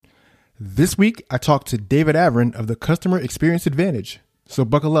This week, I talked to David Avrin of the Customer Experience Advantage. So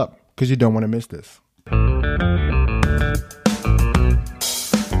buckle up, because you don't want to miss this.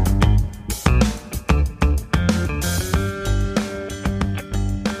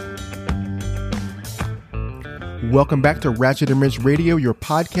 Welcome back to Ratchet+Wrench Radio, your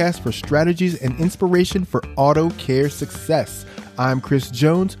podcast for strategies and inspiration for auto care success. I'm Chris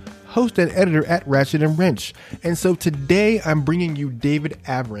Jones, host and editor at Ratchet+Wrench. And so today I'm bringing you David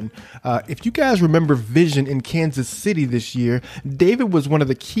Avrin. If you guys remember Vision in Kansas City this year, David was one of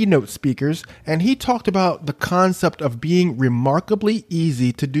the keynote speakers, and he talked about the concept of being remarkably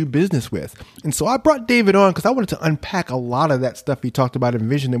easy to do business with. And so I brought David on because I wanted to unpack a lot of that stuff he talked about in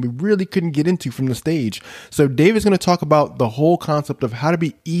Vision that we really couldn't get into from the stage. So David's going to talk about the whole concept of how to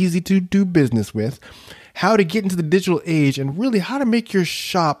be easy to do business with, how to get into the digital age, and really how to make your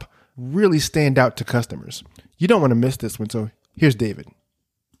shop really stand out to customers. You don't want to miss this one, so here's David.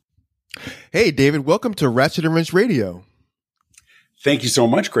 Hey, David, welcome to Ratchet+Wrench Radio. Thank you so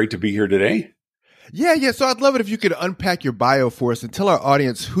much. Great to be here today. Yeah. So I'd love it if you could unpack your bio for us and tell our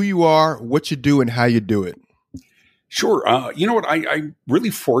audience who you are, what you do, and how you do it. Sure. You know what? I'm really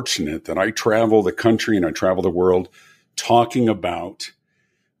fortunate that I travel the country and I travel the world talking about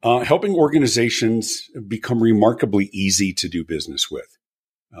helping organizations become remarkably easy to do business with.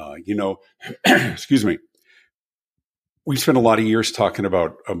 Excuse me. We spent a lot of years talking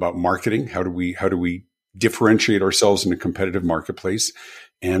about marketing. How do we differentiate ourselves in a competitive marketplace?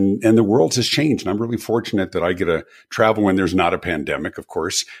 And the world has changed. And I'm really fortunate that I get to travel when there's not a pandemic, of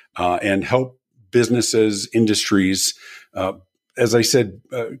course, and help businesses, industries, as I said,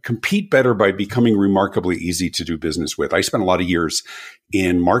 compete better by becoming remarkably easy to do business with. I spent a lot of years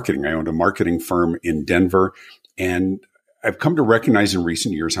in marketing. I owned a marketing firm in Denver, and I've come to recognize in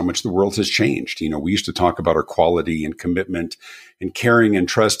recent years how much the world has changed. You know, we used to talk about our quality and commitment and caring and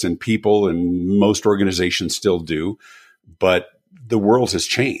trust in people, and most organizations still do. But the world has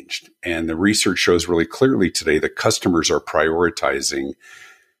changed. And the research shows really clearly today that customers are prioritizing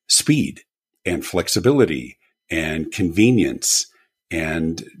speed and flexibility and convenience.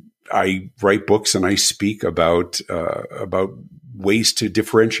 And I write books and I speak about ways to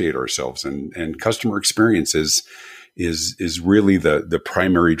differentiate ourselves, and customer experience is really the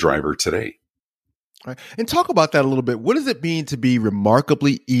primary driver today. All right. And talk about that a little bit. What does it mean to be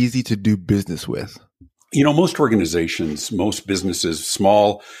remarkably easy to do business with? You know, most organizations, most businesses,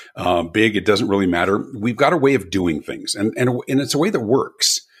 small, big, it doesn't really matter. We've got a way of doing things, and it's a way that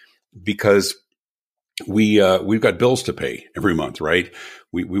works because we've got bills to pay every month, right?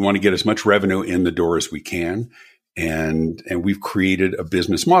 We want to get as much revenue in the door as we can. And we've created a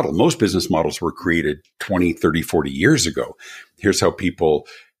business model. Most business models were created 20, 30, 40 years ago. Here's how people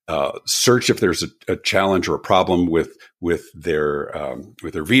search if there's a challenge or a problem with their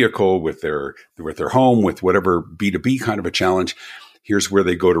vehicle, with their home, with whatever B2B kind of a challenge. Here's where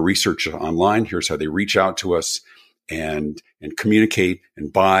they go to research online. Here's how they reach out to us and communicate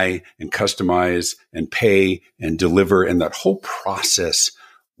and buy and customize and pay and deliver. And that whole process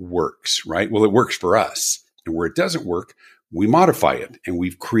works, right? Well, it works for us. And where it doesn't work, we modify it, and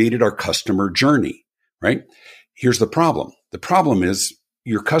we've created our customer journey, right? Here's the problem. The problem is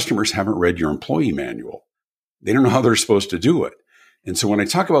your customers haven't read your employee manual. They don't know how they're supposed to do it. And so when I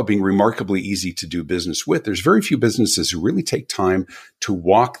talk about being remarkably easy to do business with, there's very few businesses who really take time to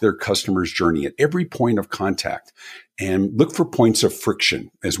walk their customer's journey at every point of contact and look for points of friction,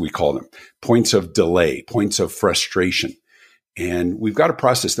 as we call them, points of delay, points of frustration. And we've got a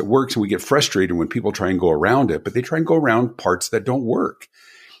process that works, and we get frustrated when people try and go around it, but they try and go around parts that don't work.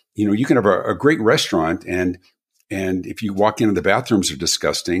 You know, you can have a great restaurant, and if you walk in and the bathrooms are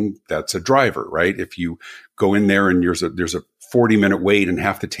disgusting, that's a driver, right? If you go in there and there's a 40-minute wait and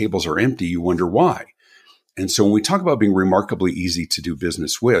half the tables are empty, you wonder why. And so when we talk about being remarkably easy to do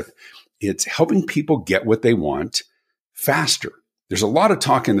business with, it's helping people get what they want faster. There's a lot of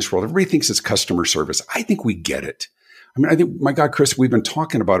talk in this world. Everybody thinks it's customer service. I think we get it. I mean, I think, my God, Chris, we've been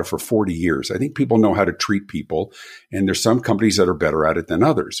talking about it for 40 years. I think people know how to treat people, and there's some companies that are better at it than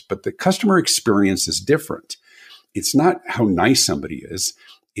others. But the customer experience is different. It's not how nice somebody is.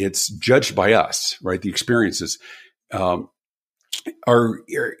 It's judged by us, right? The experiences.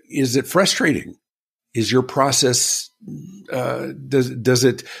 Is it frustrating? Is your process, does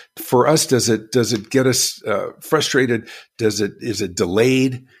it get us frustrated? Is it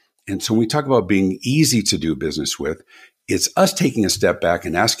delayed? And so when we talk about being easy to do business with, it's us taking a step back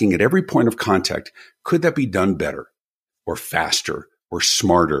and asking at every point of contact, could that be done better or faster or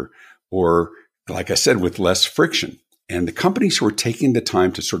smarter or, like I said, with less friction? And the companies who are taking the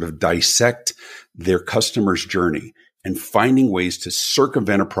time to sort of dissect their customer's journey, and finding ways to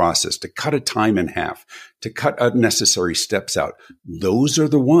circumvent a process, to cut a time in half, to cut unnecessary steps out. Those are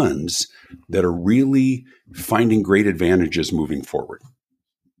the ones that are really finding great advantages moving forward.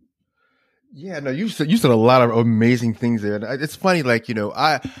 Yeah, no, you said a lot of amazing things there. And it's funny, like,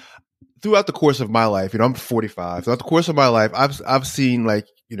 I throughout the course of my life, I'm 45. Throughout the course of my life, I've seen, like,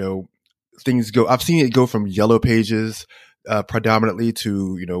 things go. I've seen it go from yellow pages predominantly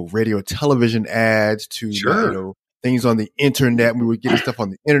to radio, television ads to Sure. things on the internet. We were getting stuff on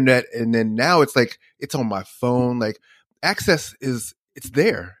the internet, and then now it's like it's on my phone. Like, access it's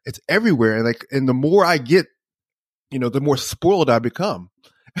there, it's everywhere, and the more I get, the more spoiled I become.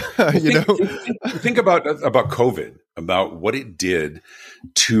 Think about COVID, about what it did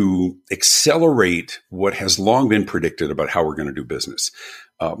to accelerate what has long been predicted about how we're going to do business.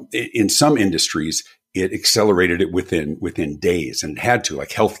 In some industries, it accelerated it within days, and it had to, like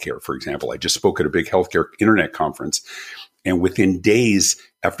healthcare, for example. I just spoke at a big healthcare internet conference, and within days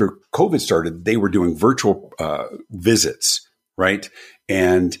after COVID started, they were doing virtual visits, right?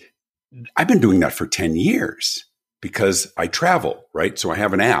 And I've been doing that for 10 years. Because I travel, right? So I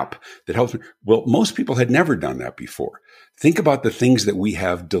have an app that helps me. Well, most people had never done that before. Think about the things that we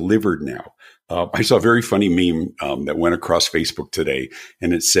have delivered now. I saw a very funny meme that went across Facebook today,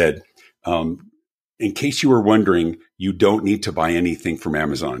 and it said, in case you were wondering, you don't need to buy anything from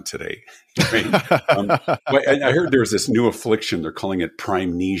Amazon today. Right? I heard there's this new affliction. They're calling it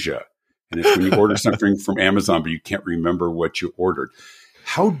Prime-nesia. And it's when you order something from Amazon, but you can't remember what you ordered.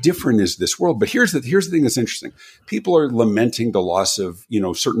 How different is this world? But here's the thing that's interesting. People are lamenting the loss of,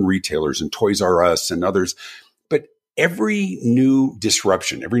 certain retailers and Toys R Us and others. But every new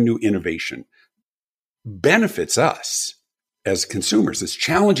disruption, every new innovation benefits us as consumers. It's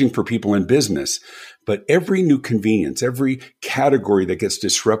challenging for people in business, but every new convenience, every category that gets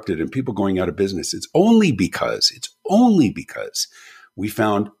disrupted and people going out of business, it's only because we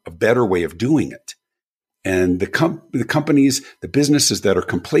found a better way of doing it. And the companies, the businesses that are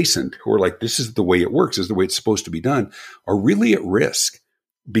complacent, who are like, this is the way it works, this is the way it's supposed to be done, are really at risk.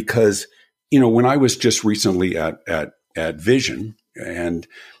 Because, when I was just recently at Vision, and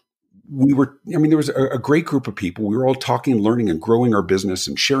there was a great group of people. We were all talking, learning, and growing our business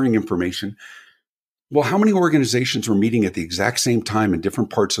and sharing information. Well, how many organizations were meeting at the exact same time in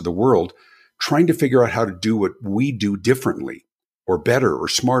different parts of the world, trying to figure out how to do what we do differently, or better, or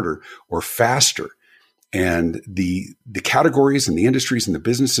smarter, or faster? And the categories and the industries and the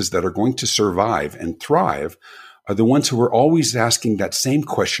businesses that are going to survive and thrive are the ones who are always asking that same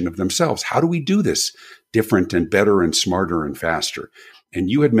question of themselves. How do we do this different and better and smarter and faster? And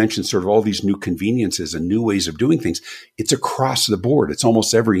you had mentioned sort of all these new conveniences and new ways of doing things. It's across the board. It's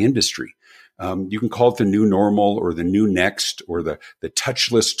almost every industry. You can call it the new normal or the new next or the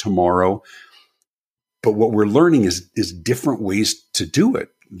touchless tomorrow. But what we're learning is different ways to do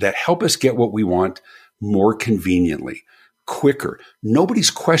it that help us get what we want more conveniently, quicker. Nobody's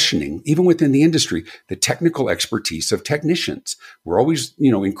questioning, even within the industry, the technical expertise of technicians. We're always,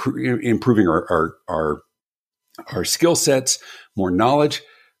 improving our skill sets, more knowledge.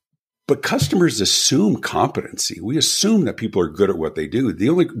 But customers assume competency. We assume that people are good at what they do.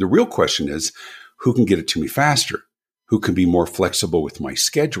 The real question is, who can get it to me faster? Who can be more flexible with my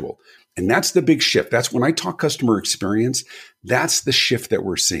schedule? And that's the big shift. That's when I talk customer experience, that's the shift that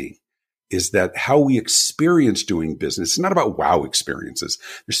we're seeing. Is that how we experience doing business? It's not about wow experiences.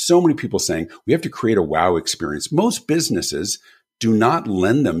 There's so many people saying we have to create a wow experience. Most businesses do not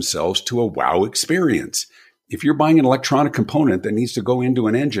lend themselves to a wow experience. If you're buying an electronic component that needs to go into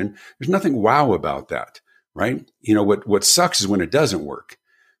an engine, there's nothing wow about that, right? What sucks is when it doesn't work.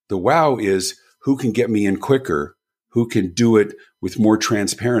 The wow is who can get me in quicker, who can do it with more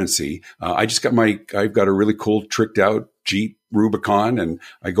transparency. I've got a really cool tricked out Jeep Rubicon, and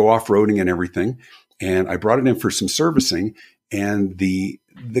I go off-roading and everything. And I brought it in for some servicing, and the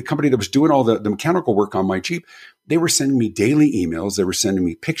company that was doing all the mechanical work on my Jeep, they were sending me daily emails. They were sending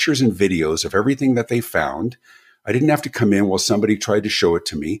me pictures and videos of everything that they found. I didn't have to come in while somebody tried to show it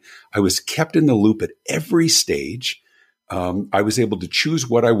to me. I was kept in the loop at every stage. I was able to choose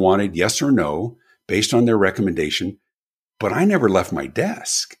what I wanted, yes or no, based on their recommendation. But I never left my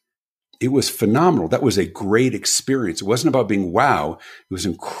desk. It was phenomenal. That was a great experience. It wasn't about being wow. It was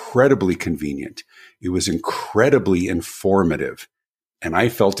incredibly convenient. It was incredibly informative. And I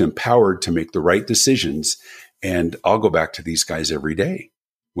felt empowered to make the right decisions. And I'll go back to these guys every day.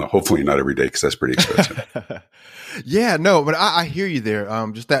 Well, hopefully not every day because that's pretty expensive. Yeah, no, but I hear you there.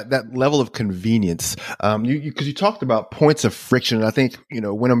 Just that level of convenience. Because you talked about points of friction. And I think,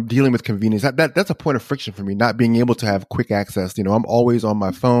 when I'm dealing with convenience, that's a point of friction for me, not being able to have quick access. I'm always on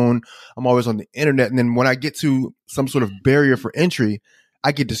my phone. I'm always on the internet. And then when I get to some sort of barrier for entry,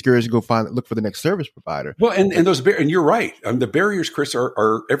 I get discouraged and go look for the next service provider. Well, and those and you're right. The barriers, Chris,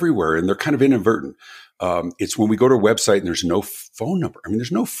 are everywhere, and they're kind of inadvertent. It's when we go to a website and there's no phone number. I mean,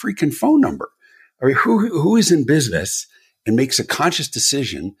 there's no freaking phone number. I mean, who is in business and makes a conscious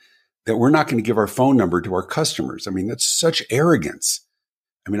decision that we're not going to give our phone number to our customers? I mean, that's such arrogance.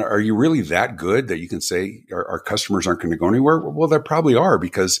 I mean, are you really that good that you can say our customers aren't going to go anywhere? Well, they probably are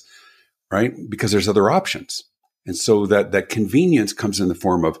because there's other options. And so that convenience comes in the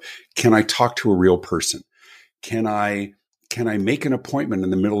form of, can I talk to a real person? Can I make an appointment in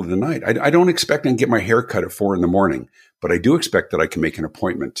the middle of the night? I don't expect to get my hair cut at 4 a.m, but I do expect that I can make an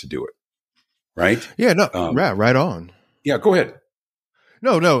appointment to do it. Right? Yeah, no, right on. Yeah, go ahead.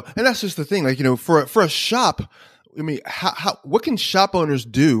 No. And that's just the thing. Like, for a shop, I mean, what can shop owners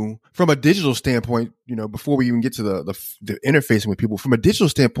do from a digital standpoint, before we even get to the interfacing with people, from a digital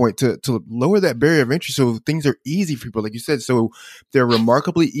standpoint to lower that barrier of entry so things are easy for people, like you said. So they're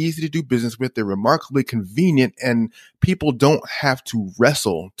remarkably easy to do business with. They're remarkably convenient, and people don't have to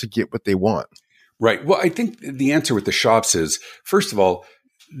wrestle to get what they want. Right. Well, I think the answer with the shops is, first of all,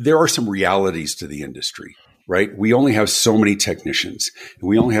 there are some realities to the industry, right? We only have so many technicians, and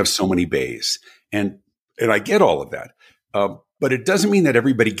we only have so many bays, and I get all of that. But it doesn't mean that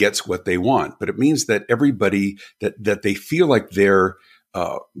everybody gets what they want, but it means that everybody that they feel like they're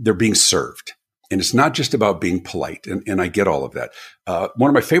being served. And it's not just about being polite. And I get all of that. One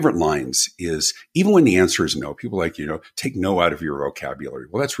of my favorite lines is, even when the answer is no, people like, take no out of your vocabulary.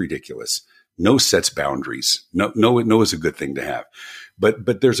 Well, that's ridiculous. No sets boundaries. No is a good thing to have.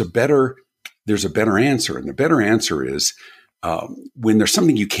 But there's a better answer. And the better answer is, when there's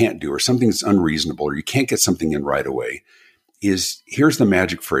something you can't do or something that's unreasonable or you can't get something in right away, here's the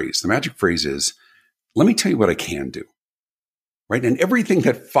magic phrase. The magic phrase is, let me tell you what I can do. Right. And everything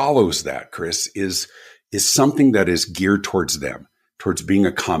that follows that, Chris, is something that is geared towards them, towards being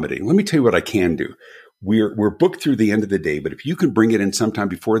accommodating. Let me tell you what I can do. We're booked through the end of the day, but if you can bring it in sometime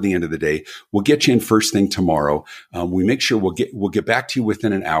before the end of the day, we'll get you in first thing tomorrow. We make sure we'll get back to you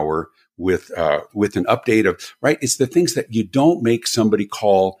within an hour with an update of, right. It's the things that you don't make somebody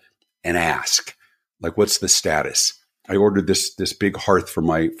call and ask, like, what's the status? I ordered this big hearth for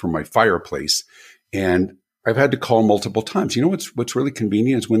my fireplace, and I've had to call multiple times. You know what's really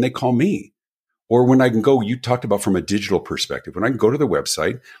convenient is when they call me, or when I can go. You talked about from a digital perspective, when I can go to the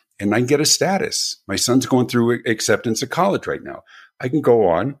website and I can get a status. My son's going through acceptance at college right now. I can go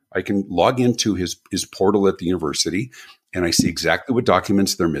on. I can log into his portal at the university, and I see exactly what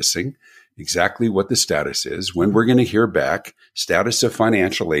documents they're missing, exactly what the status is, when we're going to hear back, status of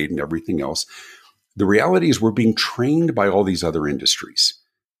financial aid, and everything else. The reality is we're being trained by all these other industries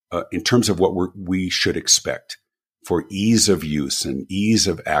in terms of what we should expect for ease of use and ease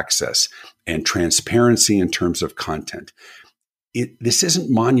of access and transparency in terms of content. This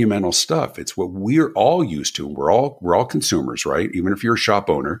isn't monumental stuff. It's what we're all used to. We're all consumers, right? Even if you're a shop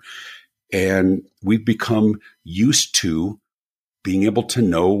owner, and we've become used to being able to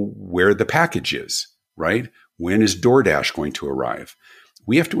know where the package is, right? When is DoorDash going to arrive?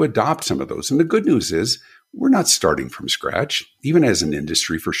 We have to adopt some of those. And the good news is we're not starting from scratch, even as an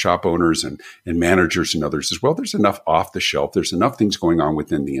industry for shop owners and managers and others as well. There's enough off the shelf. There's enough things going on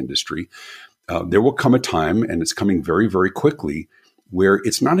within the industry. There will come a time, and it's coming very, very quickly, where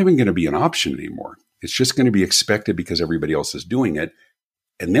it's not even going to be an option anymore. It's just going to be expected because everybody else is doing it.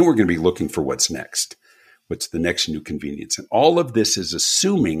 And then we're going to be looking for what's next. What's the next new convenience? And all of this is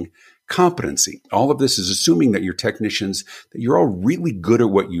assuming competency. All of this is assuming that your technicians, that you're all really good at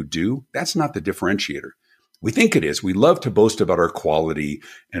what you do. That's not the differentiator. We think it is. We love to boast about our quality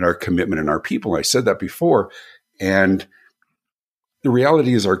and our commitment and our people. I said that before. And the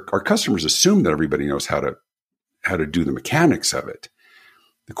reality is our customers assume that everybody knows how to do the mechanics of it.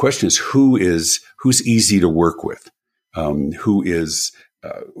 The question is who's easy to work with, who's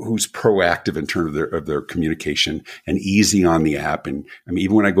proactive in terms of their communication and easy on the app. And I mean,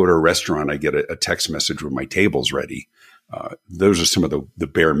 even when I go to a restaurant, I get a text message with my tables ready. Those are some of the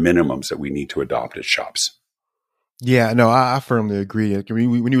bare minimums that we need to adopt at shops. Yeah, no, I firmly agree. Like,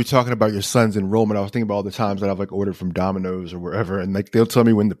 when you were talking about your son's enrollment, I was thinking about all the times that I've ordered from Domino's or wherever, and they'll tell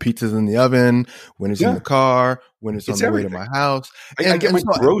me when the pizza's in the oven, when it's in the car, when it's on the way to my house. I get my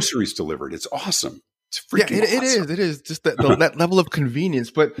groceries delivered. It's awesome. It's freaking awesome. It is just that level of convenience,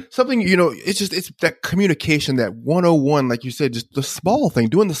 but something, it's that communication, that 101, like you said, just the small thing,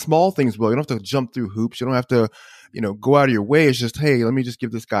 doing the small things well. You don't have to jump through hoops. You don't have to, go out of your way. It's just, hey, let me just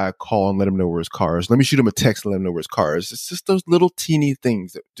give this guy a call and let him know where his car is. Let me shoot him a text and let him know where his car is. It's just those little teeny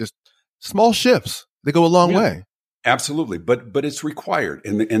things that just small shifts. They go a long way. Absolutely. But it's required.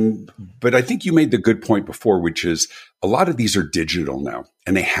 But I think you made the good point before, which is a lot of these are digital now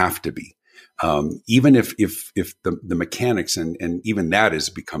and they have to be. Even if the mechanics and even that is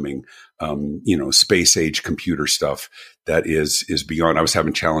becoming, space age computer stuff that is beyond. I was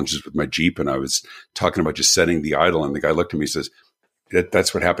having challenges with my Jeep and I was talking about just setting the idle, and the guy looked at me and says,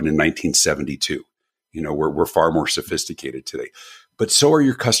 that's what happened in 1972. We're far more sophisticated today, but so are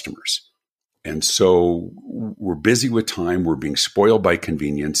your customers. And so we're busy with time. We're being spoiled by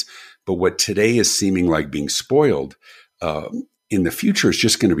convenience, but what today is seeming like being spoiled, in the future is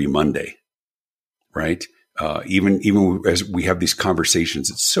just going to be Monday. Right. Even as we have these conversations,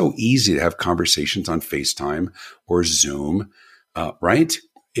 it's so easy to have conversations on FaceTime or Zoom. Right.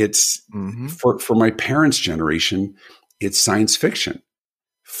 It's for my parents' generation, it's science fiction.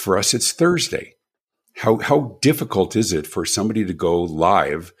 For us, it's Thursday. How difficult is it for somebody to go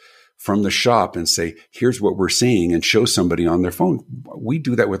live from the shop and say, here's what we're seeing, and show somebody on their phone? We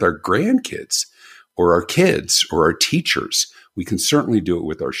do that with our grandkids or our kids or our teachers. We can certainly do it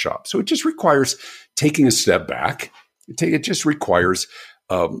with our shop. So it just requires taking a step back. It just requires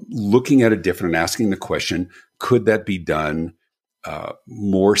looking at it different and asking the question, could that be done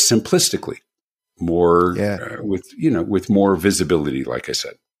more simplistically, with more visibility, like I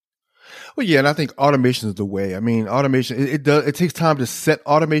said? Well, yeah, and I think automation is the way. I mean, automation, it takes time to set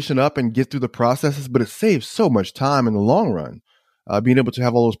automation up and get through the processes, but it saves so much time in the long run. Being able to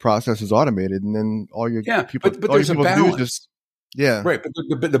have all those processes automated, and then all your people, but there's a balance. Right.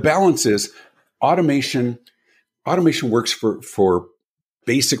 But the balance is automation. Automation works for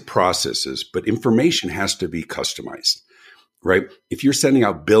basic processes, but information has to be customized, right? If you're sending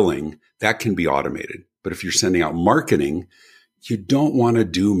out billing, that can be automated. But if you're sending out marketing, you don't want to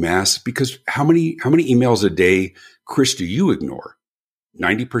do mass, because how many emails a day, Chris, do you ignore?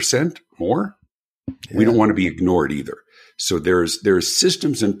 90% more? Yeah. We don't want to be ignored either. So there's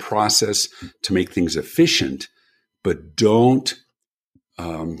systems and process to make things efficient, but don't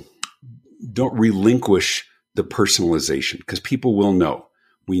relinquish the personalization, because people will know.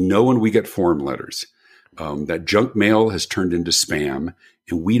 We know when we get form letters that junk mail has turned into spam,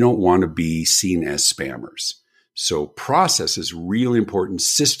 and we don't want to be seen as spammers. So process is really important.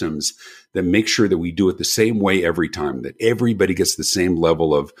 Systems that make sure that we do it the same way every time, that everybody gets the same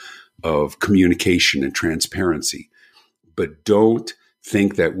level of communication and transparency. But don't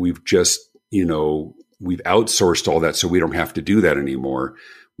think that we've just, we've outsourced all that so we don't have to do that anymore.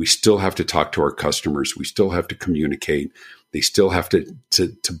 We still have to talk to our customers. We still have to communicate. They still have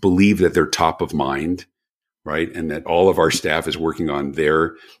to believe that they're top of mind, right? And that all of our staff is working on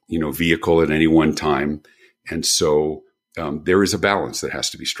their, vehicle at any one time. And so there is a balance that has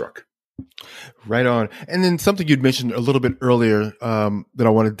to be struck. Right on. And then something you'd mentioned a little bit earlier that I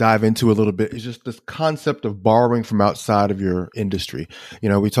want to dive into a little bit is just this concept of borrowing from outside of your industry.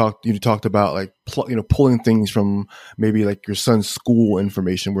 You talked about like, pulling things from maybe like your son's school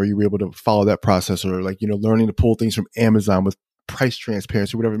information where you were able to follow that process, or like, learning to pull things from Amazon with price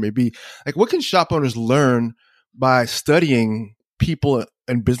transparency, whatever it may be. Like, what can shop owners learn by studying people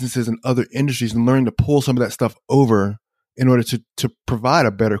and businesses in other industries and learning to pull some of that stuff over in order to provide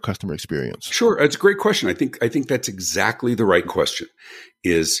a better customer experience? Sure. It's a great question. I think that's exactly the right question,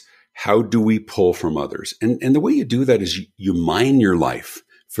 is how do we pull from others? And the way you do that is you mine your life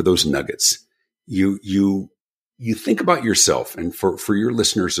for those nuggets. You think about yourself, and for your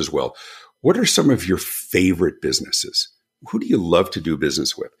listeners as well. What are some of your favorite businesses? Who do you love to do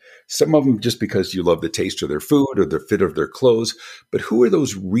business with? Some of them just because you love the taste of their food or the fit of their clothes. But who are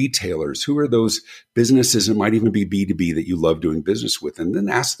those retailers? Who are those businesses? It might even be B2B that you love doing business with. And then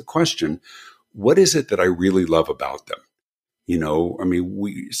ask the question, what is it that I really love about them?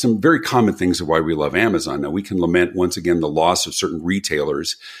 Some very common things of why we love Amazon. Now, we can lament once again the loss of certain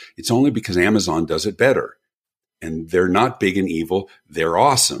retailers. It's only because Amazon does it better. And they're not big and evil. They're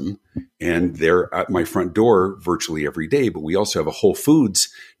awesome. And they're at my front door virtually every day. But we also have a Whole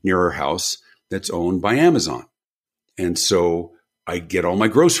Foods near our house that's owned by Amazon. And so I get all my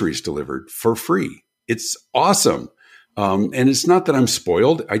groceries delivered for free. It's awesome. And it's not that I'm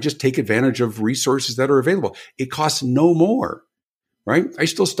spoiled. I just take advantage of resources that are available. It costs no more, right? I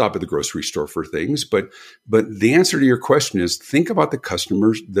still stop at the grocery store for things. But the answer to your question is, think about the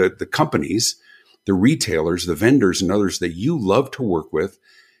customers, the companies, the retailers, the vendors, and others that you love to work with,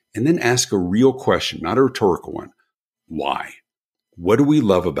 and then ask a real question, not a rhetorical one. Why? What do we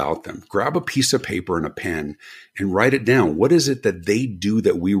love about them? Grab a piece of paper and a pen and write it down. What is it that they do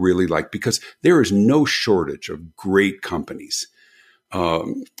that we really like? Because there is no shortage of great companies.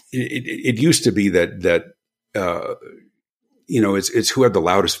 It used to be that it's who had the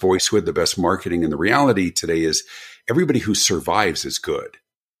loudest voice, who had the best marketing. And the reality today is everybody who survives is good.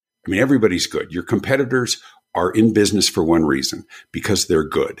 I mean, everybody's good. Your competitors are in business for one reason, because they're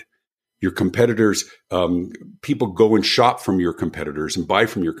good. Your competitors, people go and shop from your competitors and buy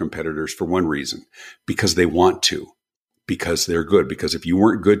from your competitors for one reason, because they want to, because they're good. Because if you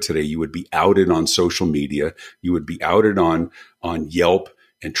weren't good today, you would be outed on social media. You would be outed on Yelp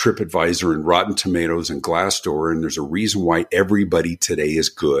and TripAdvisor and Rotten Tomatoes and Glassdoor. And there's a reason why everybody today is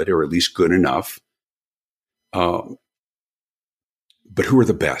good, or at least good enough. But who are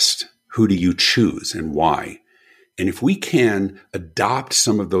the best? Who do you choose and why? And if we can adopt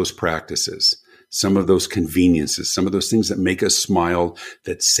some of those practices, some of those conveniences, some of those things that make us smile,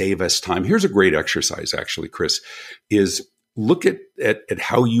 that save us time. Here's a great exercise, actually, Chris, is look at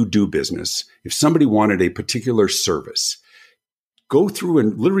how you do business. If somebody wanted a particular service, go through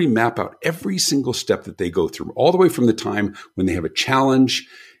and literally map out every single step that they go through, all the way from the time when they have a challenge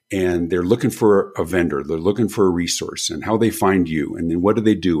and they're looking for a vendor, they're looking for a resource, and how they find you, and then what do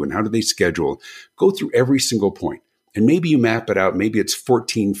they do, and how do they schedule. Go through every single point. And maybe you map it out. Maybe it's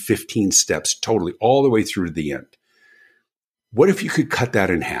 14, 15 steps totally, all the way through to the end. What if you could cut that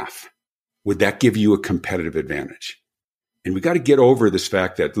in half? Would that give you a competitive advantage? And we got to get over this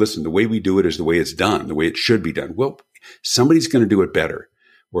fact that, listen, the way we do it is the way it's done, the way it should be done. Well, somebody's going to do it better,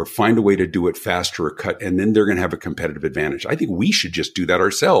 or find a way to do it faster or cut, and then they're going to have a competitive advantage. I think we should just do that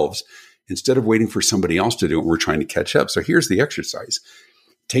ourselves instead of waiting for somebody else to do it. We're trying to catch up. So here's the exercise.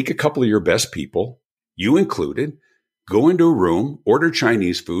 Take a couple of your best people, you included, go into a room, order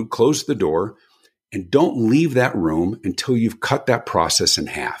Chinese food, close the door, and don't leave that room until you've cut that process in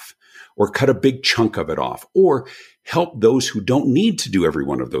half, or cut a big chunk of it off, or help those who don't need to do every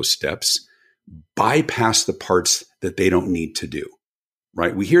one of those steps bypass the parts that they don't need to do.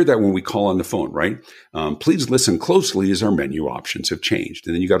 Right? We hear that when we call on the phone, right? Please listen closely as our menu options have changed.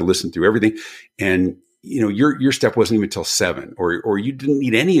 And then you got to listen through everything. And, your step wasn't even until 7, or you didn't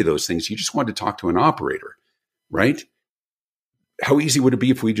need any of those things. You just wanted to talk to an operator, right? How easy would it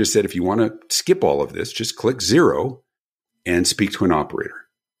be if we just said, if you want to skip all of this, just click 0 and speak to an operator,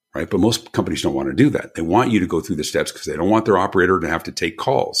 right? But most companies don't want to do that. They want you to go through the steps because they don't want their operator to have to take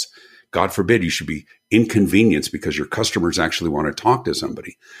calls. God forbid you should be inconvenienced because your customers actually want to talk to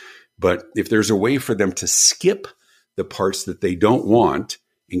somebody. But if there's a way for them to skip the parts that they don't want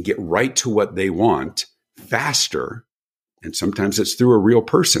and get right to what they want faster, and sometimes it's through a real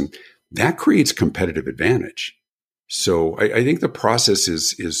person, that creates competitive advantage. So I think the process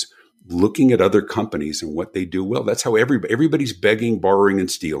is looking at other companies and what they do well. That's how everybody's begging, borrowing, and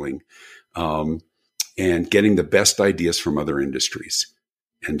stealing, and getting the best ideas from other industries.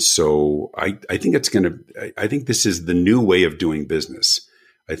 And so I think I think this is the new way of doing business.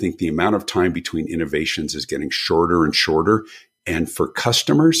 I think the amount of time between innovations is getting shorter and shorter. And for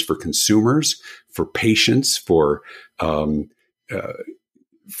customers, for consumers, for patients, for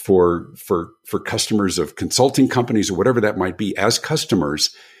customers of consulting companies or whatever that might be, as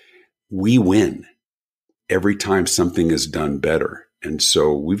customers, we win every time something is done better. And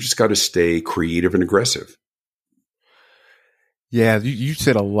so we've just got to stay creative and aggressive. Yeah, you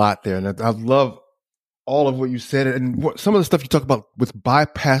said a lot there, and I love all of what you said, and some of the stuff you talk about with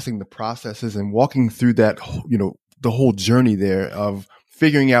bypassing the processes and walking through that, the whole journey there of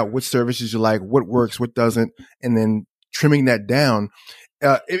figuring out what services you like, what works, what doesn't, and then trimming that down.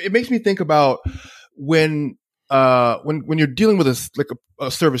 It makes me think about when you're dealing with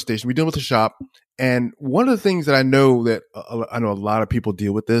a service station, we're dealing with a shop, and one of the things that I know a lot of people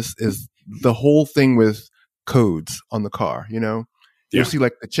deal with this is the whole thing with codes on the car. You'll see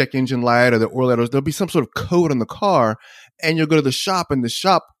like the check engine light or the oil light, there'll be some sort of code on the car, and you'll go to the shop, and the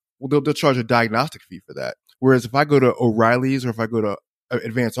shop, they'll charge a diagnostic fee for that. Whereas if I go to O'Reilly's or if I go to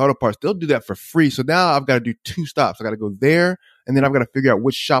Advanced Auto Parts, they'll do that for free. So now I've got to do 2 stops. I got to go there, and then I've got to figure out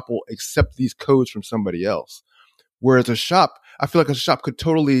which shop will accept these codes from somebody else. Whereas I feel like a shop could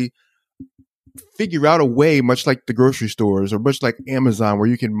totally figure out a way, much like the grocery stores or much like Amazon, where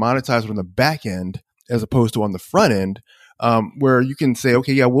you can monetize it on the back end as opposed to on the front end, where you can say,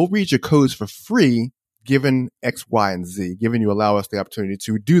 okay, yeah, we'll read your codes for free, given X, Y, and Z, given you allow us the opportunity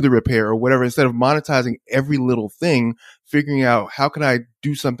to do the repair or whatever, instead of monetizing every little thing, figuring out how can I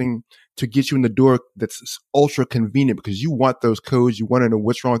do something to get you in the door that's ultra convenient because you want those codes. You want to know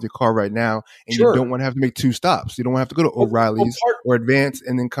what's wrong with your car right now. And you don't want to have to make 2 stops. You don't want to have to go to O'Reilly's or Advance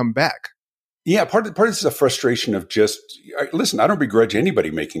and then come back. Yeah, part of this is a frustration of just listen. I don't begrudge anybody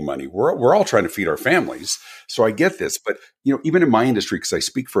making money. We're all trying to feed our families, so I get this. But even in my industry, because I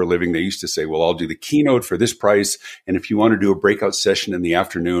speak for a living, they used to say, "Well, I'll do the keynote for this price, and if you want to do a breakout session in the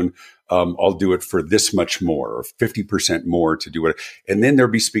afternoon, I'll do it for this much more, or 50% more to do it." And then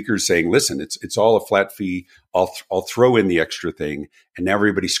there'll be speakers saying, "Listen, it's all a flat fee. I'll throw in the extra thing," and now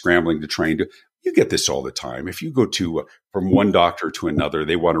everybody's scrambling to try and do. You get this all the time. If you go to from one doctor to another,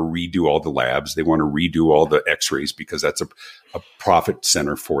 they want to redo all the labs. They want to redo all the x-rays because that's a profit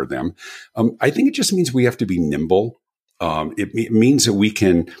center for them. I think it just means we have to be nimble. It means that we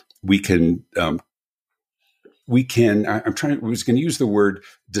can, I was going to use the word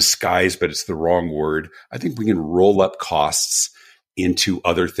disguise, but it's the wrong word. I think we can roll up costs into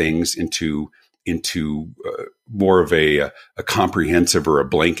other things, into more of a comprehensive or a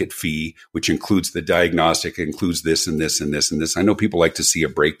blanket fee, which includes the diagnostic, includes this and this and this and this. I know people like to see a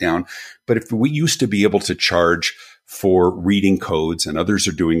breakdown, but if we used to be able to charge for reading codes and others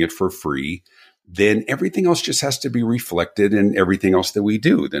are doing it for free, then everything else just has to be reflected in everything else that we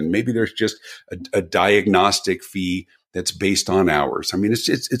do. Then maybe there's just a diagnostic fee that's based on hours. I mean,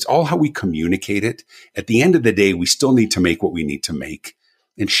 it's all how we communicate it. At the end of the day, we still need to make what we need to make.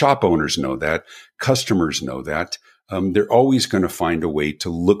 And shop owners know that. Customers know that. They're always going to find a way to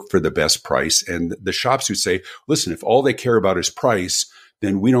look for the best price. And the shops who say, listen, if all they care about is price,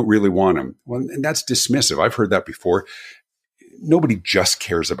 then we don't really want them. Well, and that's dismissive. I've heard that before. Nobody just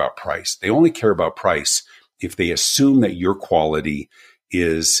cares about price. They only care about price if they assume that your quality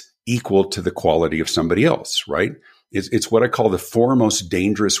is equal to the quality of somebody else, right? It's what I call the 4 most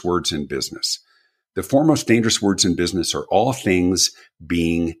dangerous words in business. The 4 most dangerous words in business are all things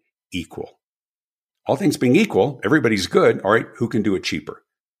being equal. All things being equal, everybody's good. All right, who can do it cheaper?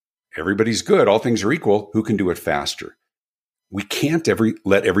 Everybody's good. All things are equal. Who can do it faster? We can't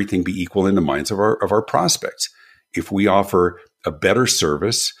let everything be equal in the minds of our prospects. If we offer a better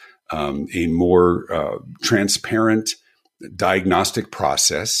service, a more transparent diagnostic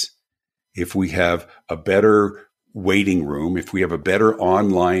process, if we have a better waiting room, if we have a better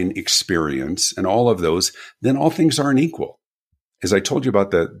online experience and all of those, then all things aren't equal. As I told you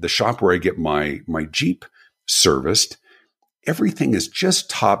about the shop where I get my Jeep serviced, everything is just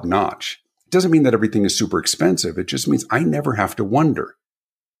top notch. It doesn't mean that everything is super expensive. It just means I never have to wonder.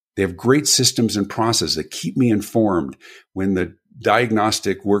 They have great systems and processes that keep me informed. When the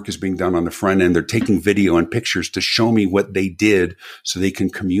diagnostic work is being done on the front end, they're taking video and pictures to show me what they did so they can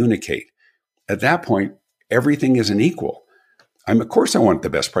communicate. At that point, everything isn't equal. Of course, I want the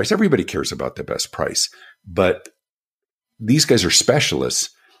best price. Everybody cares about the best price, but these guys are specialists,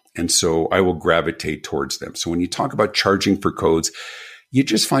 and so I will gravitate towards them. So when you talk about charging for codes, you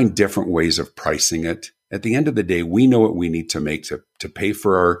just find different ways of pricing it. At the end of the day, we know what we need to make to pay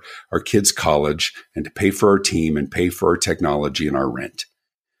for our kids' college and to pay for our team and pay for our technology and our rent.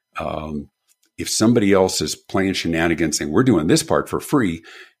 If somebody else is playing shenanigans saying we're doing this part for free,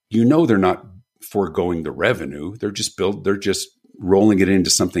 they're not foregoing the revenue. They're just rolling it into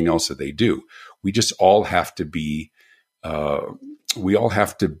something else that they do. We just all have to be,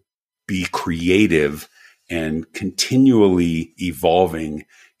 creative and continually evolving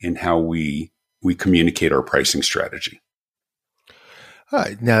in how we communicate our pricing strategy. All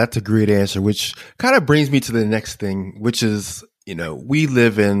right. Now that's a great answer, which kind of brings me to the next thing, which is, we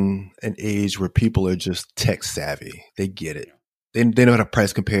live in an age where people are just tech savvy. They get it. They know how to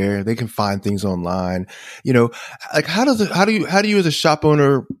price compare. They can find things online. Like how do you as a shop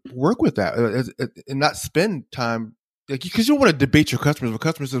owner work with that and not spend time? Like, because you don't want to debate your customers. If a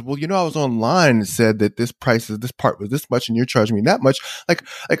customer says, well, I was online and said that this part was this much and you're charging me that much. Like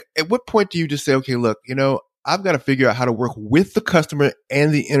at what point do you just say, okay, look, I've got to figure out how to work with the customer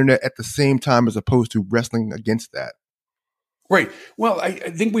and the internet at the same time, as opposed to wrestling against that? Right. Well, I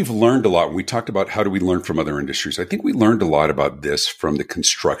think we've learned a lot. When we talked about how do we learn from other industries, I think we learned a lot about this from the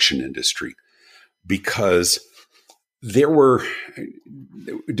construction industry, because during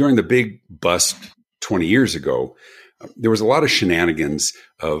the big bust 20 years ago, there was a lot of shenanigans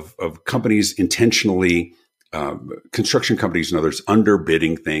of companies intentionally, construction companies and others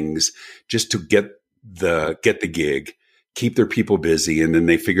underbidding things just to get the gig, keep their people busy, and then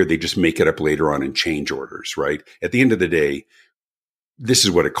they figure they just make it up later on in change orders, right? At the end of the day, this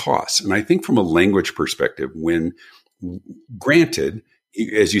is what it costs. And I think from a language perspective, granted,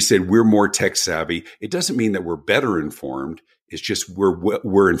 as you said, we're more tech savvy, it doesn't mean that we're better informed. It's just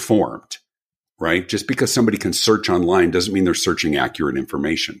we're informed, right? Just because somebody can search online doesn't mean they're searching accurate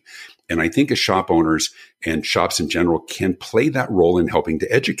information. And I think as shop owners and shops in general can play that role in helping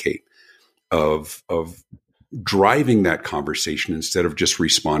to educate, of driving that conversation instead of just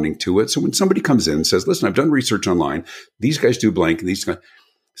responding to it. So when somebody comes in and says, listen, I've done research online, these guys do blank, and these guys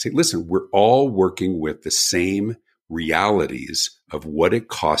say, listen, we're all working with the same realities of what it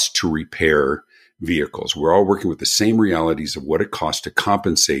costs to repair vehicles. We're all working with the same realities of what it costs to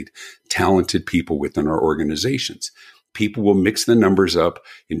compensate talented people within our organizations. People will mix the numbers up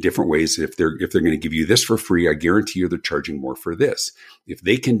in different ways. If they're going to give you this for free, I guarantee you they're charging more for this. If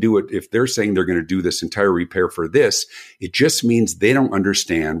they can do it, if they're saying they're going to do this entire repair for this, it just means they don't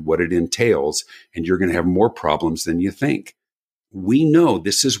understand what it entails, and you're going to have more problems than you think. We know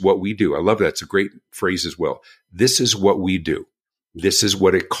this is what we do. I love that. It's a great phrase as well. This is what we do. This is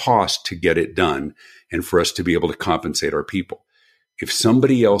what it costs to get it done and for us to be able to compensate our people. If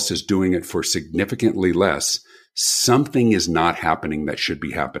somebody else is doing it for significantly less, something is not happening that should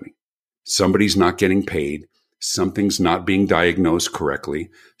be happening. Somebody's not getting paid. Something's not being diagnosed correctly.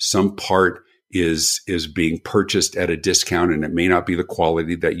 Some part is being purchased at a discount, and it may not be the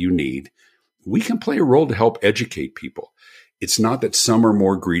quality that you need. We can play a role to help educate people. It's not that some are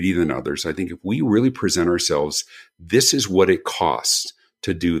more greedy than others. I think if we really present ourselves, this is what it costs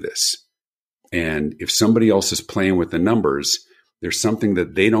to do this. And if somebody else is playing with the numbers, there's something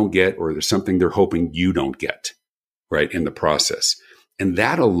that they don't get, or there's something they're hoping you don't get, right, in the process. And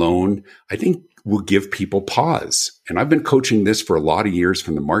that alone, I think, will give people pause. And I've been coaching this for a lot of years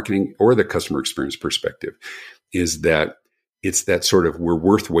from the marketing or the customer experience perspective, is that it's that sort of we're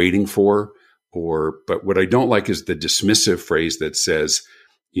worth waiting for. But what I don't like is the dismissive phrase that says,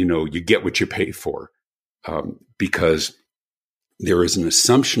 you get what you pay for, because there is an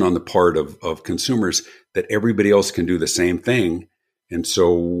assumption on the part of consumers that everybody else can do the same thing. And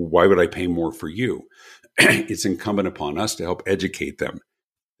so why would I pay more for you? It's incumbent upon us to help educate them.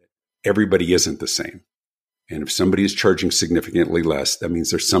 Everybody isn't the same. And if somebody is charging significantly less, that means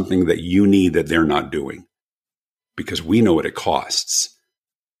there's something that you need that they're not doing, because we know what it costs.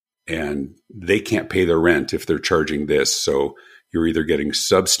 And they can't pay their rent if they're charging this. So you're either getting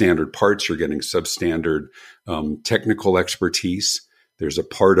substandard parts, you're getting substandard technical expertise. There's a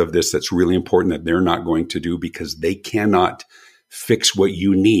part of this that's really important that they're not going to do because they cannot fix what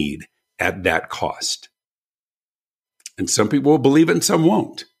you need at that cost. And some people will believe it and some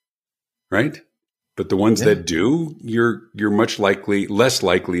won't, right? But the ones that do, you're much less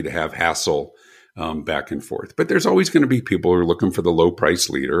likely to have hassle back and forth. But there's always going to be people who are looking for the low price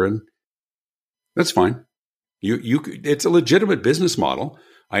leader, and that's fine. It's a legitimate business model.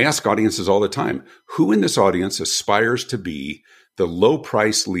 I ask audiences all the time, who in this audience aspires to be the low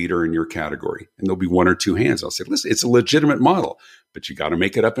price leader in your category? And there'll be one or two hands. I'll say, listen, it's a legitimate model, but you got to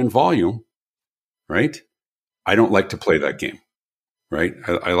make it up in volume, right? I don't like to play that game, right?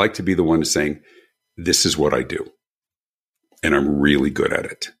 I like to be the one saying, this is what I do, and I'm really good at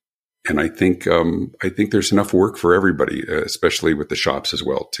it. And I think there's enough work for everybody, especially with the shops as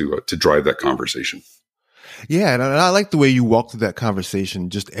well, to drive that conversation. Yeah, and I like the way you walk through that conversation,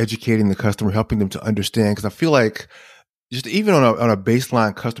 just educating the customer, helping them to understand. Because I feel like just even on a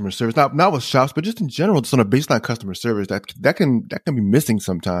baseline customer service, not with shops, but just in general, just on a baseline customer service, that can be missing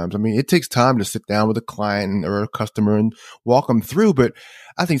sometimes. I mean, it takes time to sit down with a client or a customer and walk them through. But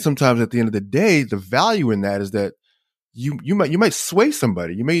I think sometimes at the end of the day, the value in that is that you might sway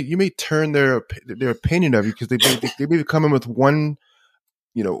somebody. You may turn their opinion of you because they may come in with one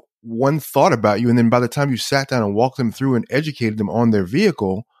thought about you, and then by the time you sat down and walked them through and educated them on their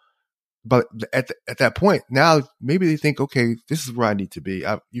vehicle, but at that point, now maybe they think, okay, this is where I need to be.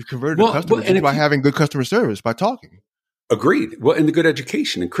 You've converted a customer by having good customer service, by talking. Agreed. Well, and the good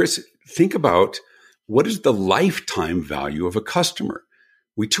education. And Chris, think about what is the lifetime value of a customer.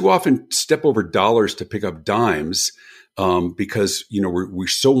 We too often step over dollars to pick up dimes because we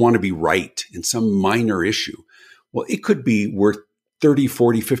so want to be right in some minor issue. Well, it could be worth $30,000,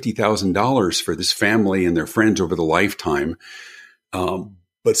 $40,000, $50,000 for this family and their friends over the lifetime.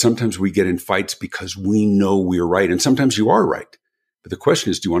 But sometimes we get in fights because we know we're right. And sometimes you are right. But the question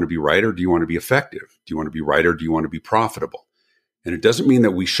is, do you want to be right or do you want to be effective? Do you want to be right or do you want to be profitable? And it doesn't mean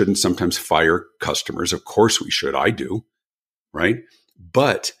that we shouldn't sometimes fire customers. Of course we should. I do. Right.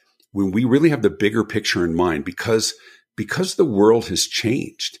 But when we really have the bigger picture in mind, because the world has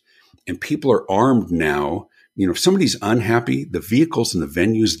changed and people are armed now, if somebody's unhappy, the vehicles and the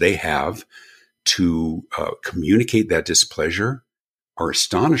venues they have to communicate that displeasure are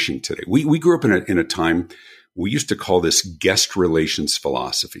astonishing today. We grew up in a time, we used to call this guest relations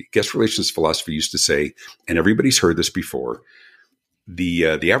philosophy. Guest relations philosophy used to say, and everybody's heard this before,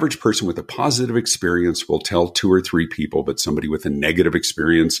 the average person with a positive experience will tell 2 or 3 people, but somebody with a negative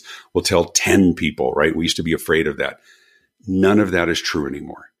experience will tell 10 people, right? We used to be afraid of that. None of that is true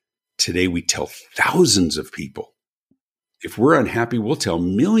anymore. Today, we tell thousands of people. If we're unhappy, we'll tell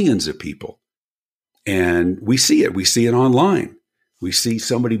millions of people. And we see it. We see it online. We see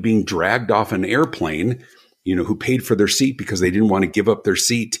somebody being dragged off an airplane, who paid for their seat because they didn't want to give up their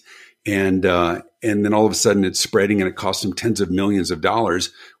seat. And then all of a sudden it's spreading and it costs them tens of millions of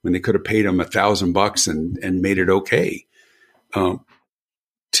dollars when they could have paid them $1,000 and made it okay.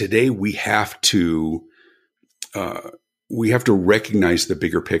 Today we have to recognize the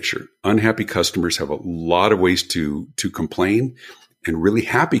bigger picture. Unhappy customers have a lot of ways to complain, and really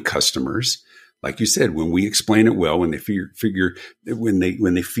happy customers, like you said, when we explain it well, when they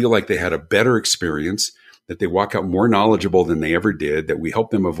when they feel like they had a better experience, that they walk out more knowledgeable than they ever did, that we help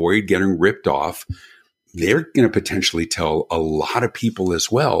them avoid getting ripped off, they're going to potentially tell a lot of people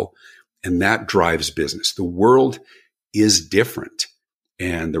as well. And that drives business. The world is different,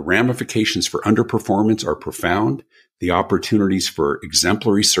 and the ramifications for underperformance are profound. The opportunities for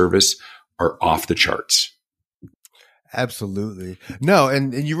exemplary service are off the charts. Absolutely. No,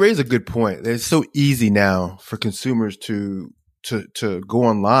 and you raise a good point. It's so easy now for consumers to go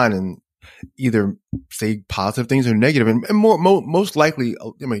online and either say positive things or negative, and most likely,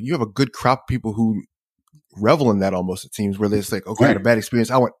 you have a good crop of people who revel in that almost, it seems, where it's like, okay, I had a bad experience.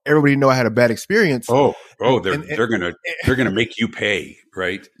 I want everybody to know I had a bad experience. They're gonna make you pay,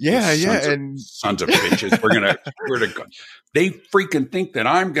 right? Yeah, Sons of bitches. They freaking think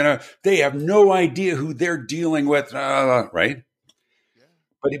that they have no idea who they're dealing with, right?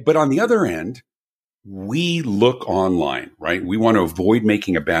 But on the other end, we look online, right? We want to avoid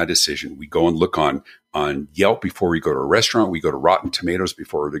making a bad decision. We go and look on Yelp before we go to a restaurant. We go to Rotten Tomatoes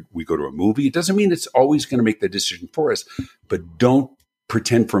before we go to a movie. It doesn't mean it's always going to make the decision for us, but don't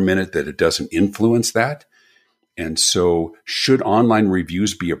pretend for a minute that it doesn't influence that. And so should online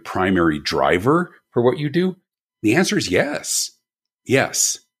reviews be a primary driver for what you do? The answer is yes.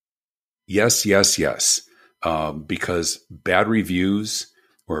 Yes. Yes, yes, yes. Because bad reviews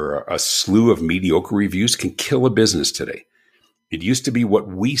or a slew of mediocre reviews can kill a business today. It used to be what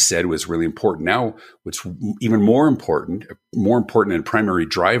we said was really important. Now, what's even more important than a primary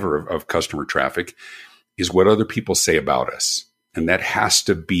driver of customer traffic is what other people say about us. And that has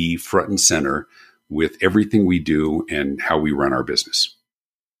to be front and center with everything we do and how we run our business.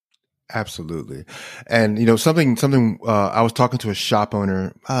 Absolutely. And, something, I was talking to a shop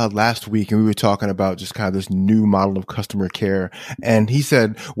owner last week, and we were talking about just kind of this new model of customer care. And he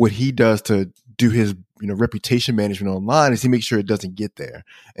said what he does to do his, reputation management online is he makes sure it doesn't get there.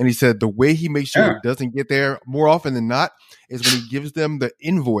 And he said the way he makes sure it doesn't get there more often than not is when he gives them the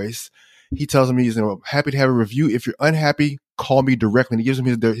invoice, he tells them he's happy to have a review. If you're unhappy, call me directly. And he gives them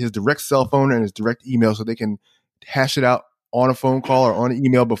his direct cell phone and his direct email so they can hash it out on a phone call or on an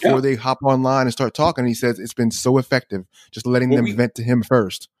email before they hop online and start talking. And he says it's been so effective just letting them vent to him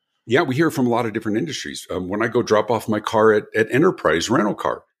first. Yeah, we hear from a lot of different industries. When I go drop off my car at Enterprise Rental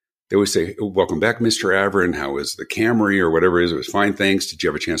Car, they always say, "Welcome back, Mr. Avrin. How was the Camry or whatever it is? It was fine, thanks. Did you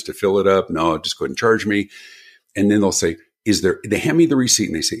have a chance to fill it up? No, just go ahead and charge me." And then they'll say, they hand me the receipt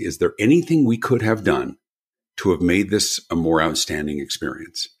and they say, "Is there anything we could have done to have made this a more outstanding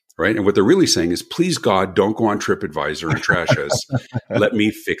experience?" Right? And what they're really saying is, please God, don't go on TripAdvisor and trash us. Let me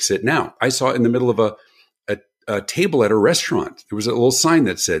fix it now. I saw it in the middle of a table at a restaurant. There was a little sign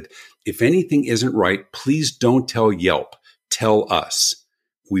that said, "If anything isn't right, please don't tell Yelp. Tell us.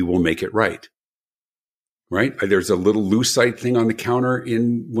 We will make it right." Right? There's a little lucite thing on the counter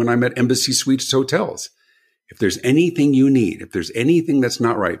when I'm at Embassy Suites hotels. If there's anything you need, if there's anything that's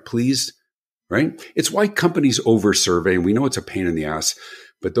not right, please, right? It's why companies over-survey, and we know it's a pain in the ass.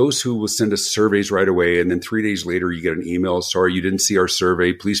 But those who will send us surveys right away, and then 3 days later you get an email, "Sorry, you didn't see our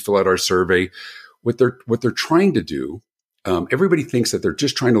survey. Please fill out our survey." What they're trying to do, everybody thinks that they're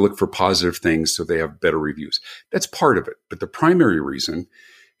just trying to look for positive things so they have better reviews. That's part of it. But the primary reason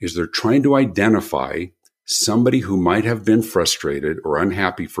is they're trying to identify somebody who might have been frustrated or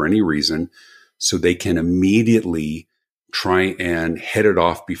unhappy for any reason so they can immediately try and head it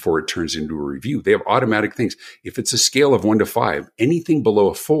off before it turns into a review. They have automatic things. If it's a scale of 1 to 5, anything below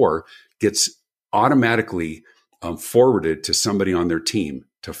a 4 gets automatically forwarded to somebody on their team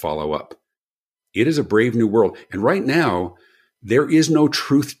to follow up. It is a brave new world. And right now, there is no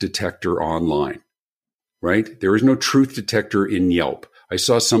truth detector online, right? There is no truth detector in Yelp. I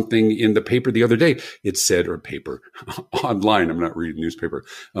saw something in the paper the other day. It said, or paper, online, I'm not reading newspaper,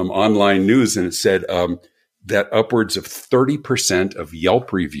 online news, and it said, that upwards of 30% of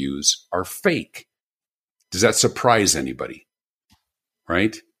Yelp reviews are fake. Does that surprise anybody?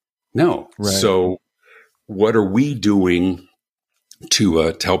 right? No. Right. So what are we doing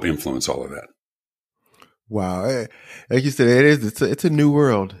to help influence all of that? Wow. Like you said, it's a new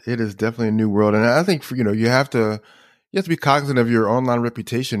world. It is definitely a new world. And I think you have to be cognizant of your online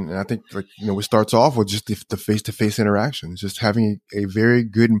reputation. And I think it starts off with just the face-to-face interactions, just having a very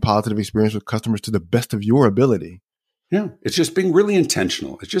good and positive experience with customers to the best of your ability. Yeah. It's just being really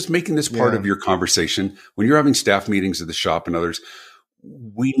intentional. It's just making this part of your conversation when you're having staff meetings at the shop and others.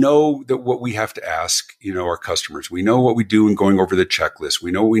 We know that what we have to ask, our customers, we know what we do in going over the checklist.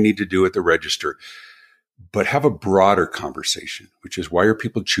 We know what we need to do at the register. But have a broader conversation, which is, why are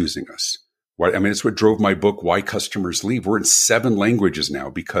people choosing us? It's what drove my book, Why Customers Leave. We're in 7 languages now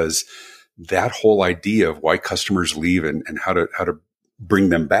because that whole idea of why customers leave and how to bring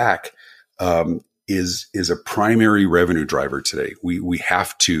them back is a primary revenue driver today. We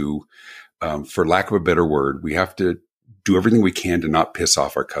have to, for lack of a better word, we have to do everything we can to not piss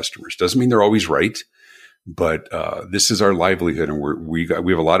off our customers. Doesn't mean they're always right, but this is our livelihood, and we have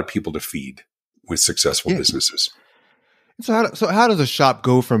a lot of people to feed with successful businesses. So how does a shop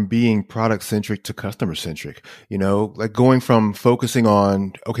go from being product centric to customer centric? Like going from focusing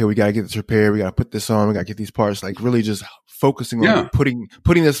on, okay, we got to get this repaired, we got to put this on, we got to get these parts, like really just focusing on putting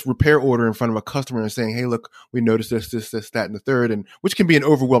this repair order in front of a customer and saying, hey, look, we noticed this, that, and the third, and which can be an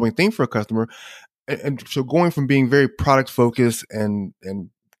overwhelming thing for a customer. And so going from being very product focused and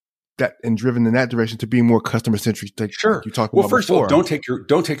driven in that direction to being more customer centric. Sure. You talked about first before. of all,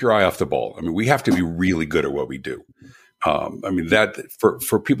 don't take your eye off the ball. We have to be really good at what we do. That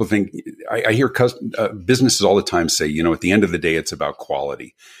for people think, I hear businesses all the time say, at the end of the day, it's about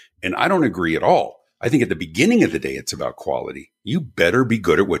quality. And I don't agree at all. I think at the beginning of the day, it's about quality. You better be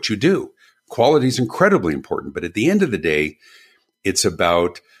good at what you do. Quality is incredibly important. But at the end of the day, it's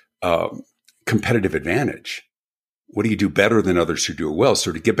about competitive advantage. What do you do better than others who do it well?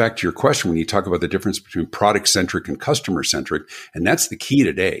 So to get back to your question, when you talk about the difference between product-centric and customer-centric, and that's the key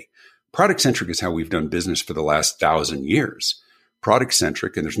today. Product-centric is how we've done business for the last 1,000 years.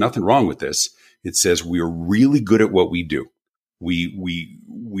 Product-centric, and there's nothing wrong with this, it says we are really good at what we do.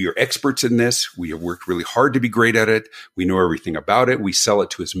 We are experts in this. We have worked really hard to be great at it. We know everything about it. We sell it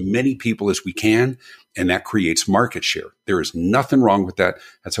to as many people as we can, and that creates market share. There is nothing wrong with that.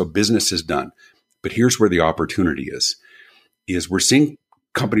 That's how business is done. But here's where the opportunity is we're seeing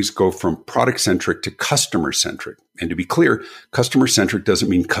companies go from product-centric to customer-centric. And to be clear, customer-centric doesn't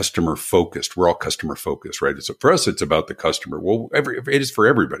mean customer-focused. We're all customer-focused, right? So for us, it's about the customer. Well, it is for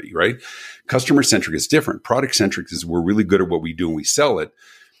everybody, right? Customer-centric is different. Product-centric is we're really good at what we do and we sell it.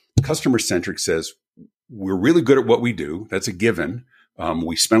 Customer-centric says we're really good at what we do. That's a given.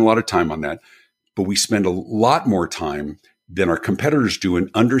 We spend a lot of time on that. But we spend a lot more time than our competitors do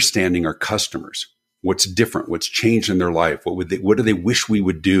in understanding our customers. What's different? What's changed in their life? What do they wish we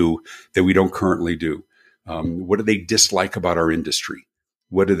would do that we don't currently do? What do they dislike about our industry?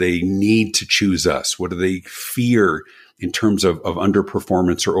 What do they need to choose us? What do they fear in terms of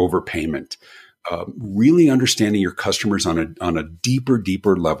underperformance or overpayment? Really understanding your customers on a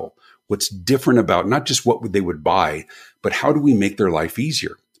deeper level. What's different about not just what they would buy, but how do we make their life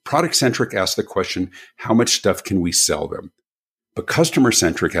easier? Product-centric asks the question, how much stuff can we sell them? But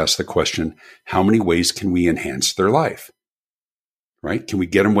customer-centric asks the question, how many ways can we enhance their life? Right? Can we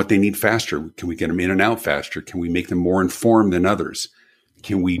get them what they need faster? Can we get them in and out faster? Can we make them more informed than others?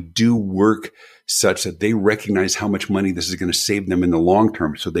 Can we do work such that they recognize how much money this is going to save them in the long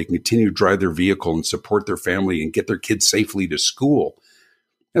term so they can continue to drive their vehicle and support their family and get their kids safely to school?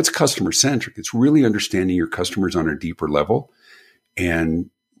 That's customer-centric. It's really understanding your customers on a deeper level and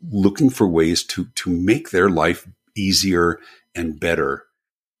looking for ways to make their life easier and better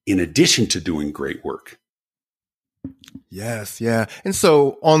in addition to doing great work. Yes. Yeah. And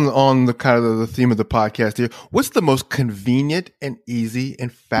so on the kind of the theme of the podcast here, what's the most convenient and easy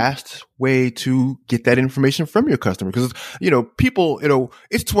and fast way to get that information from your customer? Because, people,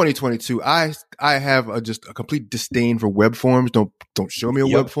 it's 2022. I have just a complete disdain for web forms. Don't show me a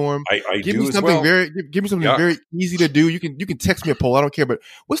web form. I give do me as something well. Give me something very easy to do. You can text me a poll. I don't care. But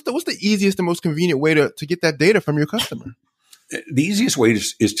what's the easiest and most convenient way to get that data from your customer? The easiest way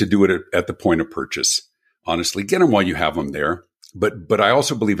is to do it at the point of purchase. Honestly, get them while you have them there. But I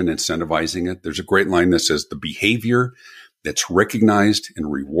also believe in incentivizing it. There's a great line that says the behavior that's recognized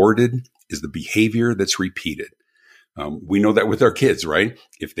and rewarded is the behavior that's repeated. We know that with our kids, right?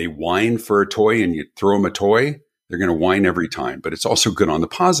 If they whine for a toy and you throw them a toy, they're going to whine every time. But it's also good on the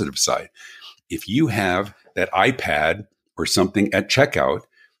positive side. If you have that iPad or something at checkout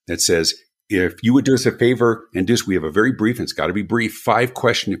that says, if you would do us a favor and we have a very brief, and it's got to be brief, 5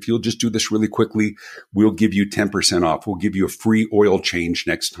 question. If you'll just do this really quickly, we'll give you 10% off. We'll give you a free oil change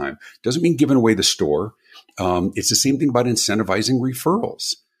next time. Doesn't mean giving away the store. It's the same thing about incentivizing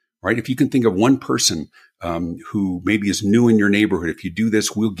referrals, right? If you can think of one person who maybe is new in your neighborhood, if you do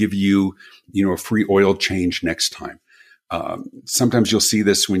this, we'll give you, a free oil change next time. Sometimes you'll see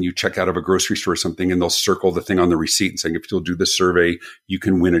this when you check out of a grocery store or something, and they'll circle the thing on the receipt and saying, if you'll do this survey, you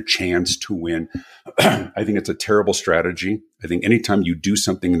can win a chance to win. I think it's a terrible strategy. I think anytime you do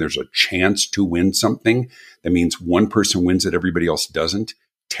something and there's a chance to win something, that means one person wins it, everybody else doesn't.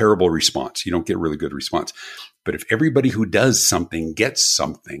 Terrible response. You don't get really good response. But if everybody who does something gets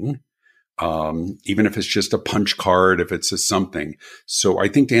something, even if it's just a punch card, if it's a something. So I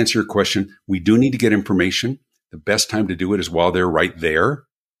think to answer your question, we do need to get information. The best time to do it is while they're right there.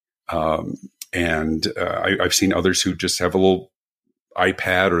 I've seen others who just have a little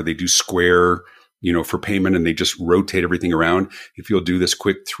iPad, or they do Square, for payment, and they just rotate everything around. If you'll do this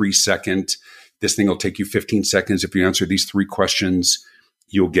quick 3-second, this thing will take you 15 seconds. If you answer these 3 questions,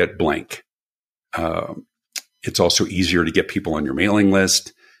 you'll get blank. It's also easier to get people on your mailing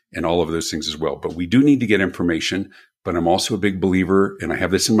list and all of those things as well. But we do need to get information. But I'm also a big believer, and I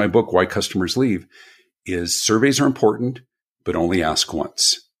have this in my book, Why Customers Leave, is surveys are important, but only ask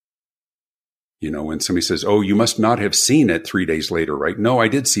once. When somebody says, oh, you must not have seen it 3 days later, right? No, I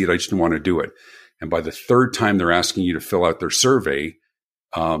did see it. I just didn't want to do it. And by the 3rd time they're asking you to fill out their survey,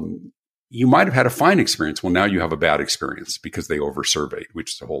 you might have had a fine experience. Well, now you have a bad experience because they over-surveyed,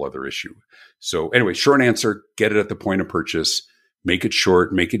 which is a whole other issue. So anyway, short answer, get it at the point of purchase, make it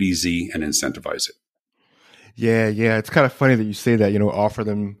short, make it easy, and incentivize it. Yeah. It's kind of funny that you say that, offer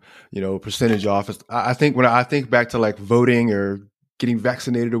them, percentage off. I think when I think back to like voting or getting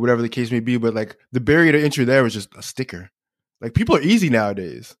vaccinated or whatever the case may be, but like the barrier to entry there was just a sticker. Like people are easy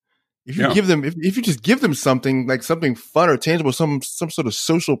nowadays. If you give them, if you just give them something like something fun or tangible, some sort of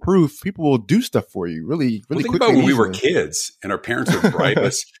social proof, people will do stuff for you really think quickly. About when we were kids and our parents would bribe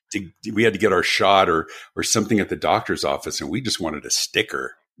us we had to get our shot or something at the doctor's office, and we just wanted a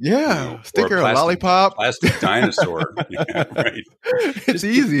sticker. Yeah, sticker, a lollipop, plastic dinosaur. Yeah, right. It's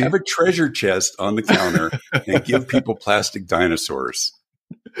easy. Have a treasure chest on the counter and give people plastic dinosaurs.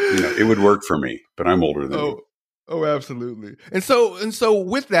 It would work for me, but I'm older than you. Oh, absolutely. And so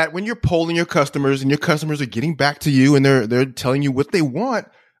with that, when you're polling your customers and your customers are getting back to you and they're telling you what they want,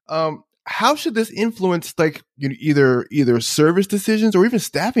 how should this influence either service decisions or even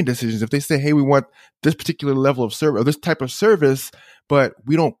staffing decisions? If they say, hey, we want this particular level of service or this type of service, but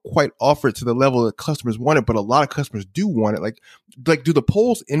we don't quite offer it to the level that customers want it, but a lot of customers do want it. Like do the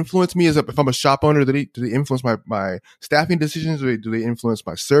polls influence me if I'm a shop owner? Do they influence my staffing decisions? Do they influence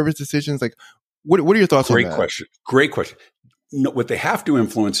my service decisions? Like, what are your thoughts on that? Great question. No, what they have to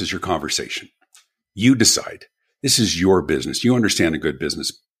influence is your conversation. You decide. This is your business. You understand a good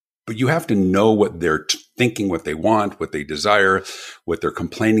business, but you have to know what they're thinking, what they want, what they desire, what they're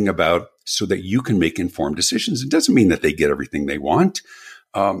complaining about, so that you can make informed decisions. It doesn't mean that they get everything they want,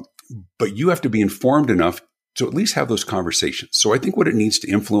 but you have to be informed enough to at least have those conversations. So I think what it needs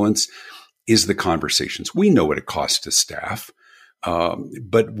to influence is the conversations. We know what it costs to staff.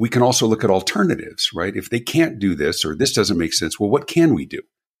 But we can also look at alternatives, right? If they can't do this or this doesn't make sense, well, what can we do,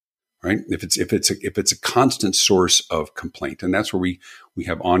 right? If it's a constant source of complaint, and that's where we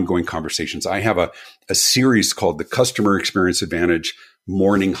have ongoing conversations. I have a series called the Customer Experience Advantage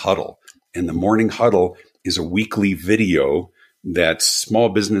Morning Huddle, and the Morning Huddle is a weekly video that small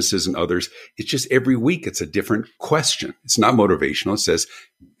businesses and others, it's just every week it's a different question. It's not motivational. It says,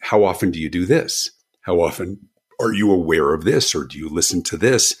 how often do you do this? How often are you aware of this, or do you listen to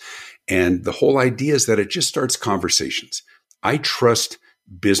this? And the whole idea is that it just starts conversations. I trust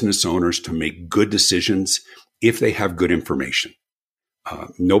business owners to make good decisions if they have good information.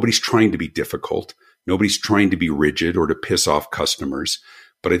 Nobody's trying to be difficult. Nobody's trying to be rigid or to piss off customers.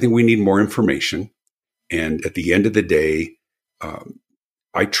 But I think we need more information. And at the end of the day,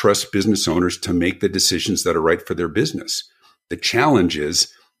 I trust business owners to make the decisions that are right for their business. The challenge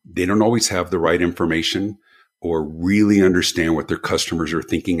is they don't always have the right information or really understand what their customers are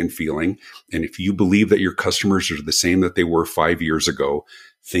thinking and feeling. And if you believe that your customers are the same that they were 5 years ago,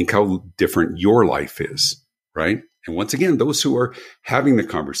 think how different your life is, right? And once again, those who are having the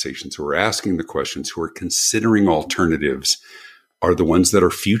conversations, who are asking the questions, who are considering alternatives are the ones that are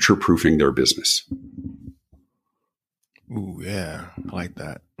future-proofing their business. Ooh, yeah, I like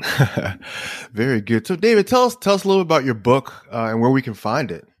that. Very good. So David, tell us a little bit about your book and where we can find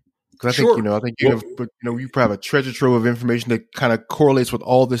it. Because Sure. I think you probably have a treasure trove of information that kind of correlates with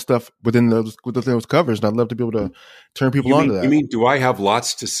all this stuff within those covers. And I'd love to be able to turn people on to that. You mean, do I have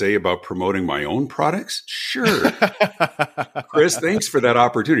lots to say about promoting my own products? Sure. Chris, thanks for that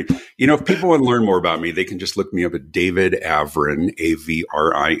opportunity. If people want to learn more about me, they can just look me up at David Avrin,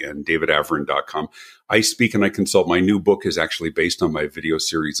 Avrin, davidavrin.com. I speak and I consult. My new book is actually based on my video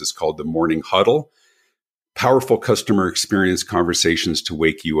series. It's called The Morning Huddle. Powerful customer experience conversations to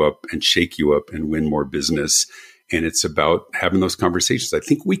wake you up and shake you up and win more business. And it's about having those conversations. I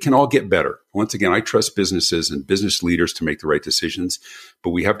think we can all get better. Once again, I trust businesses and business leaders to make the right decisions,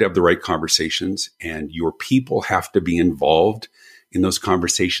 but we have to have the right conversations, and your people have to be involved in those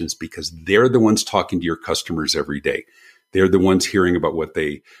conversations because they're the ones talking to your customers every day. They're the ones hearing about what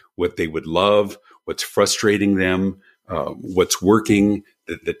they would love, what's frustrating them, what's working,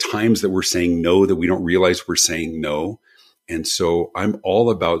 the times that we're saying no that we don't realize we're saying no. And so I'm all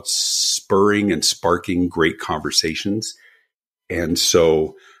about spurring and sparking great conversations. And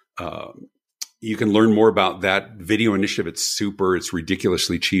so you can learn more about that video initiative. It's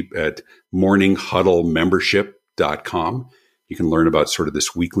ridiculously cheap at morninghuddlemembership.com. You can learn about sort of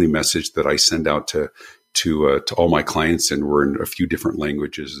this weekly message that I send out to all my clients, and we're in a few different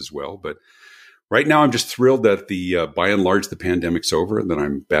languages as well. But right now, I'm just thrilled that by and large, the pandemic's over, and that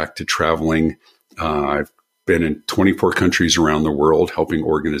I'm back to traveling. I've been in 24 countries around the world, helping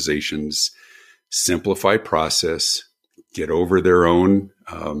organizations simplify process, get over their own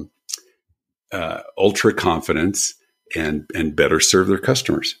ultra confidence, and better serve their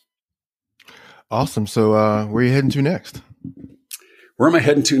customers. Awesome. So where are you heading to next? Where am I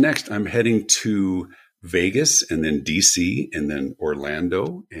heading to next? I'm heading to Vegas, and then DC, and then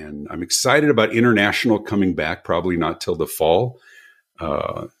Orlando. And I'm excited about international coming back, probably not till the fall.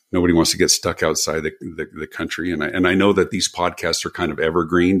 Nobody wants to get stuck outside the country. And I know that these podcasts are kind of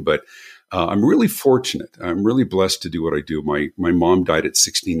evergreen, but I'm really fortunate. I'm really blessed to do what I do. My mom died at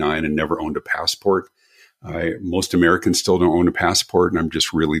 69 and never owned a passport. Most Americans still don't own a passport, and I'm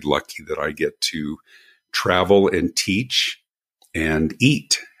just really lucky that I get to travel and teach and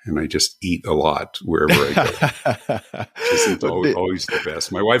eat. And I just eat a lot wherever I go. It's always the best.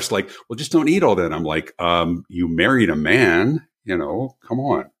 My wife's like, well, just don't eat all that. I'm like, you married a man, come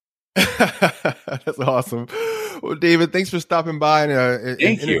on. That's awesome. Well, David, thanks for stopping by and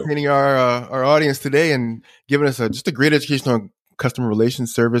entertaining our audience today and giving us just a great education on customer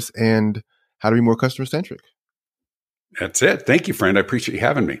relations service and how to be more customer centric. That's it. Thank you, friend. I appreciate you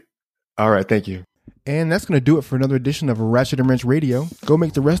having me. All right. Thank you. And that's going to do it for another edition of Ratchet+Wrench Radio. Go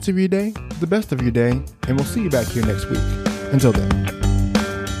make the rest of your day the best of your day, and we'll see you back here next week. Until then.